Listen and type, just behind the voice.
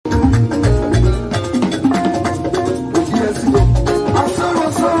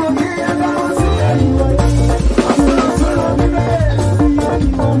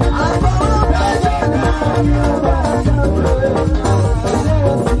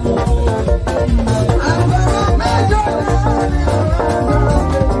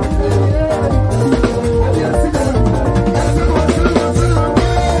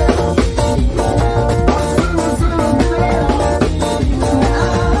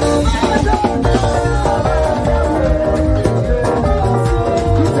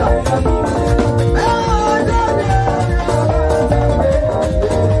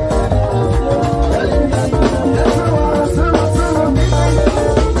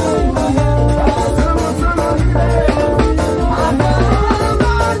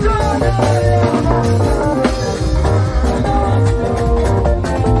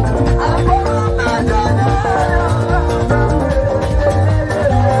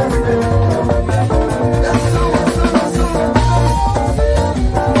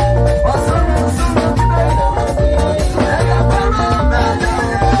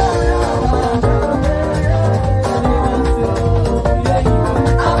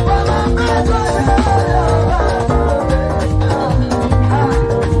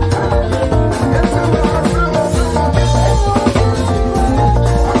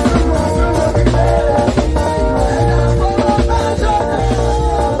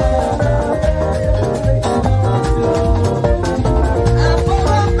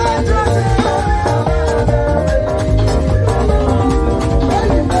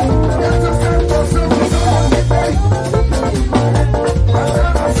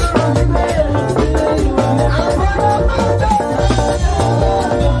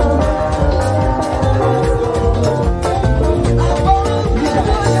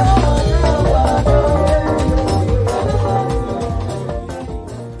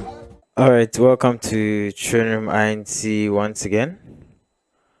All right, welcome to Throneroom INC once again.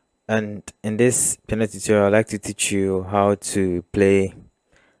 And in this piano tutorial, I'd like to teach you how to play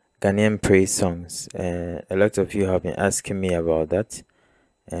Ghanaian praise songs. A lot of you have been asking me about that.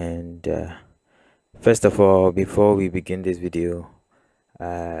 And first of all, before we begin this video,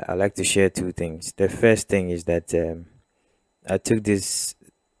 I'd like to share two things. The first thing is that I took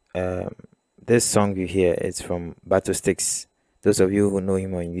um, this song you hear. It's from Battle Sticks. Those of you who know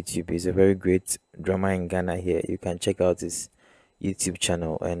him on YouTube, he's a very great drummer in Ghana here. You can check out his YouTube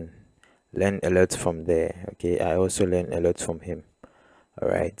channel and learn a lot from there. Okay, I also learned a lot from him. All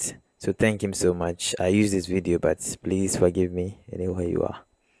right, so thank him so much. I use this video, but please forgive me anywhere you are.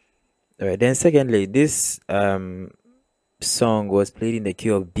 All right, then secondly, this song was played in the key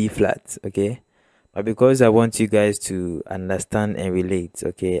of B flat. Okay, but because I want you guys to understand and relate,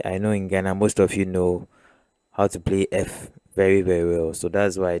 okay, I know in Ghana most of you know how to play F very well, so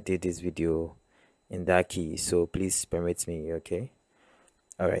that's why I did this video in that key. So please permit me, okay?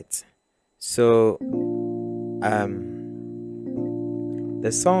 All right. So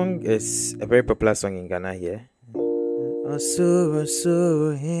the song is a very popular song in Ghana here.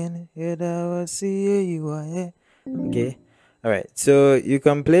 Okay. All right. So you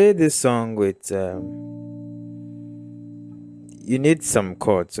can play this song with you need some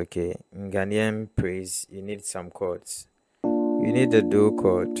chords, okay? In Ghanaian praise, you need some chords. You need the do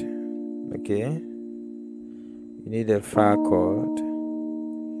chord, okay? You need the fa chord.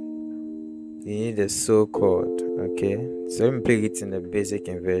 You need the so chord, okay? So let me play it in the basic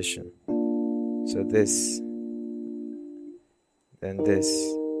inversion. So this, then this,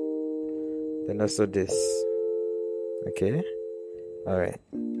 then also this, okay? All right.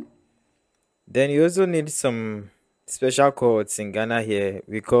 Then you also need some special chords in Ghana here.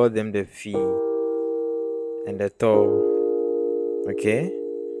 We call them the fi and the to. Okay,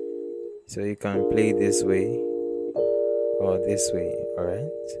 so you can play this way or this way. All right,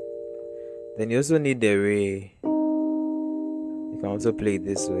 then you also need the re. You can also play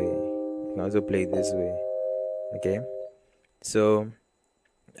this way. You can also play this way. Okay, so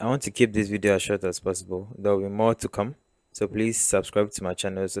I want to keep this video as short as possible. There will be more to come, so please subscribe to my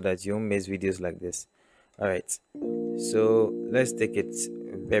channel so that you won't miss videos like this. All right, so let's take it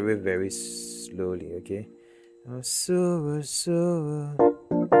very slowly. Okay.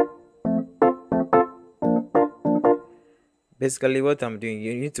 Basically what I'm doing,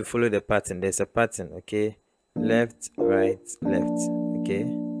 you need to follow the pattern. There's a pattern, okay? Left, right, left, okay?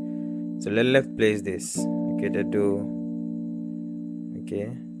 So let left plays this, okay? The do,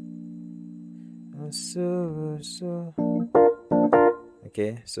 okay?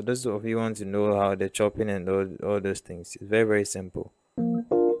 Okay, so those of you want to know how the chopping and all those things, it's very simple.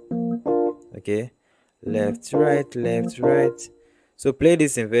 Okay, left, right. So play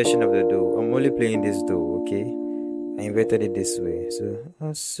this inversion of the do. I'm only playing this do, okay? I inverted it this way. So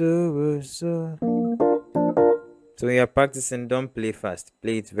when you're practicing, don't play fast.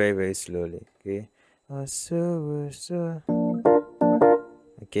 Play it very slowly, okay?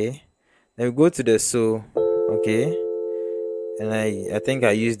 Okay. Then we go to the so, okay? And I think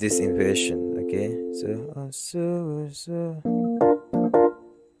I use this inversion, okay? So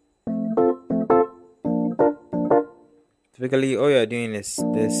typically all you're doing is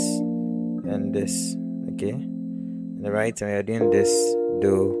this and this, okay? On the right hand you're doing this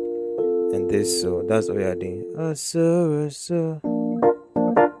do and this so. That's all you're doing.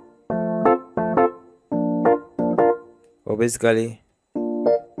 Or basically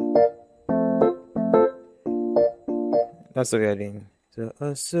that's what you're doing. So you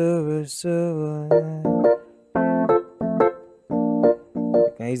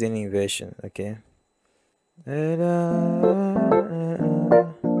can use any inversion, okay?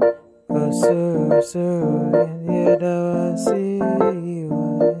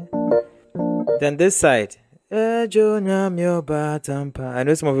 Then this side, I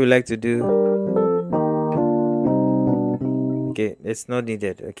know some of you like to do. Okay, it's not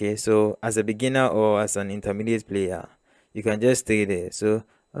needed. Okay, so as a beginner or as an intermediate player, you can just stay there. So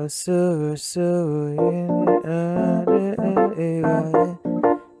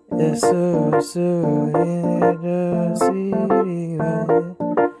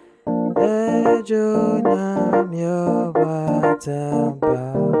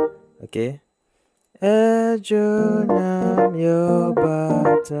okay.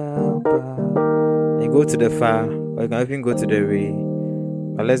 You go to the fa, or you can even go to the re.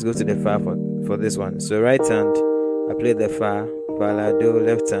 But let's go to the fa for this one. So right hand, I play the fa, fa la do.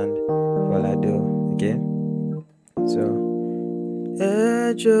 Left hand, fa la do. Okay. So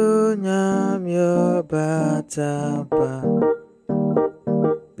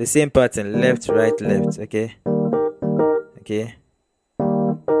the same pattern, left, right, left. Okay.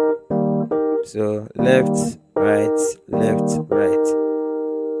 So left, right, left, right.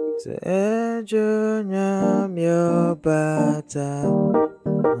 So your bata.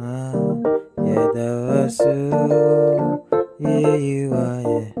 Yeah, that was you. Yeah, you are.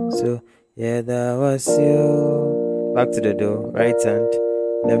 Yeah. So yeah, that was you. Back to the do. Right hand,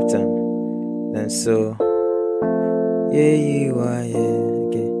 left hand. Then so. Yeah, you are. Yeah.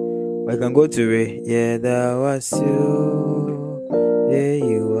 Okay. I can go to re. Yeah, that was you. Yeah,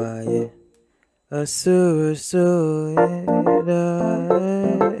 you are. Yeah. So yeah,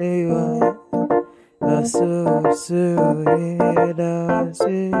 you are.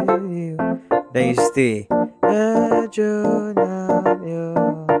 Then you stay.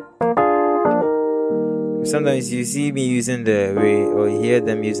 Sometimes you see me using the way, or you hear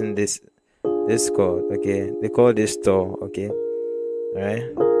them using this chord. Okay, they call this store. Okay, all right.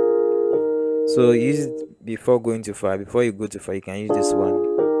 So use it before going too far. Before you go too far, you can use this one.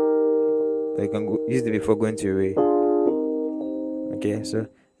 Or you can use it before going to re. Okay, so.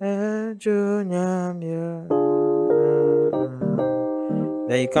 Then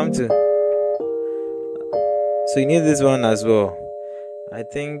you come to, so you need this one as well. I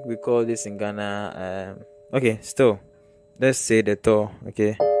think we call this in Ghana okay, still let's say the to.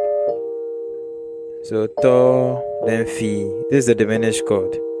 Okay, so to, then fi. This is the diminished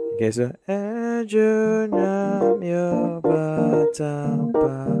chord. Okay, so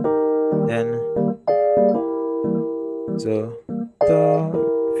then so to,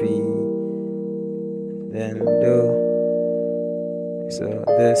 fi, then do. So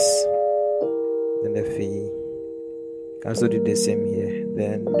this, then the fi. Can also do the same here.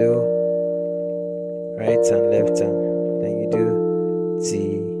 Then do right and left hand. Then you do T,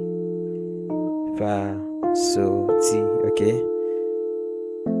 fa, so, T. Okay.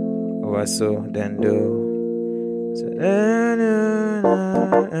 Over so, then do. So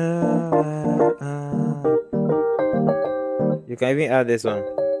you can even add this one.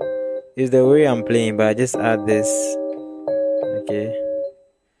 It's the way I'm playing, but I just add this. Okay.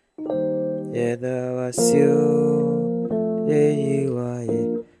 Yeah, that was you. Yeah, you are.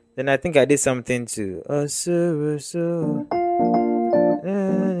 Yeah. Then I think I did something to.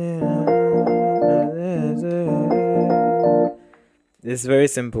 It's very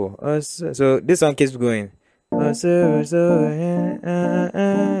simple. So this one keeps going. Okay.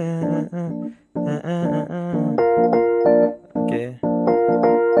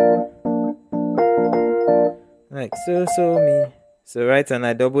 Like so me. So right, and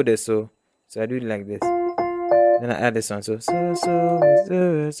I double the so. So I do it like this. Then I add this one. So.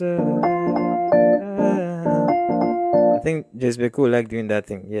 I think just be cool like doing that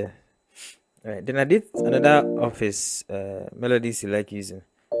thing. Yeah. Right. Then I did another office melodies you like using.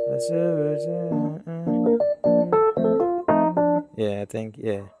 Yeah, I think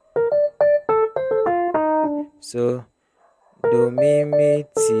yeah. So do mi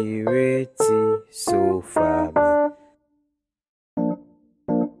ti re ti so fa mi.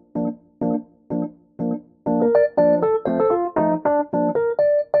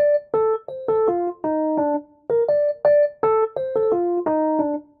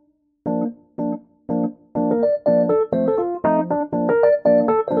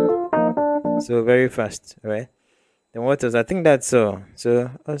 So very fast, right? Then what else? I think that's all. So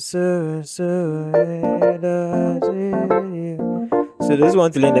this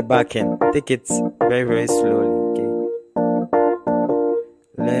one to learn the back end. Take it very, very slowly. Okay.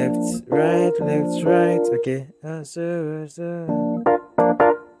 Left, right. Okay.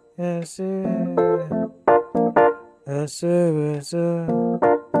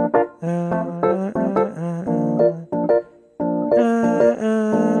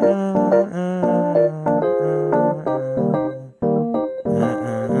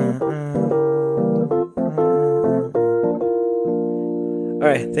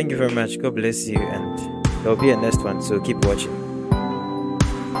 Alright, thank you very much. God bless you, and there'll be a next one, so keep watching.